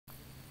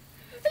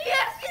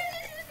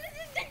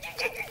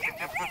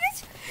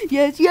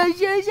Yes, yes,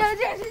 yes, yes,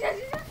 yes, yes,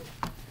 yes.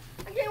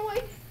 I can't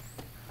wait.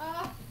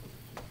 I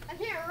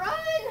can't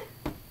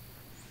run.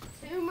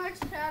 Too much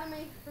out of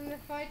me from the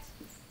fights.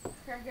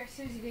 Here, I got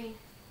Susie Bean.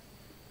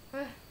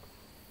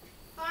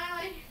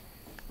 Finally.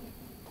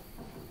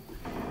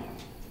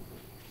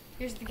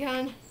 Here's the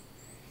gun.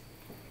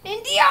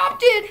 And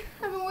Diopted!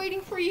 I've been waiting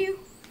for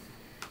you.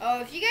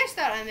 Oh, if you guys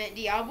thought I meant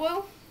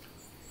Diablo,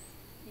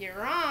 you're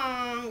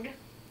wrong.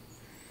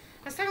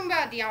 I was talking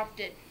about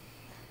Diopted.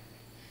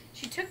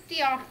 She took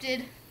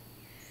Diopted.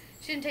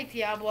 She didn't take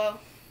Diablo.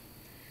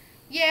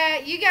 Yeah,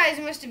 you guys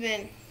must have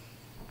been...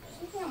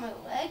 Something on my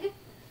leg?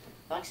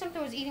 I felt like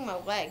something was eating my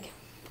leg.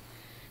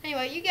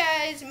 Anyway, you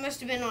guys must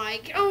have been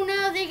like, oh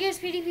no, they gave us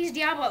PDP's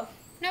Diablo.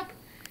 Nope.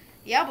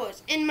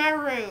 Diablo's in my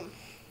room.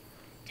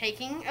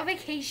 Taking a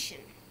vacation.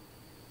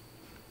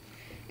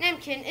 No, I'm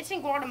kidding. It's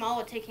in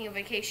Guatemala taking a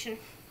vacation.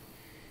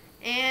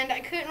 And I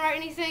couldn't write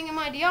anything in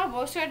my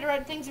Diablo, so I had to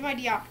write things in my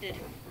Diopted.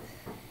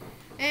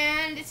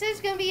 And it says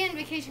it's going to be in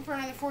vacation for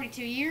another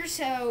 42 years,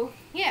 so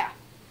yeah.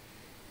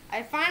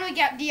 I finally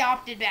got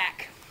Diopted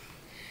back.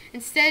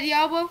 Instead,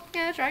 Diablo,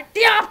 yeah, that's right,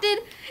 Diopted!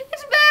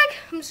 It's back!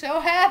 I'm so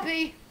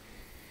happy.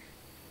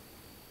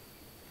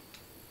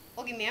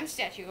 Look at me, I'm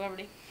Statue of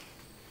Liberty.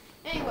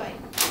 Anyway,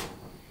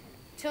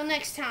 till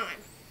next time.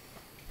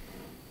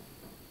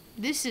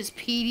 This is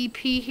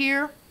PDP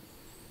here,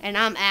 and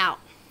I'm out.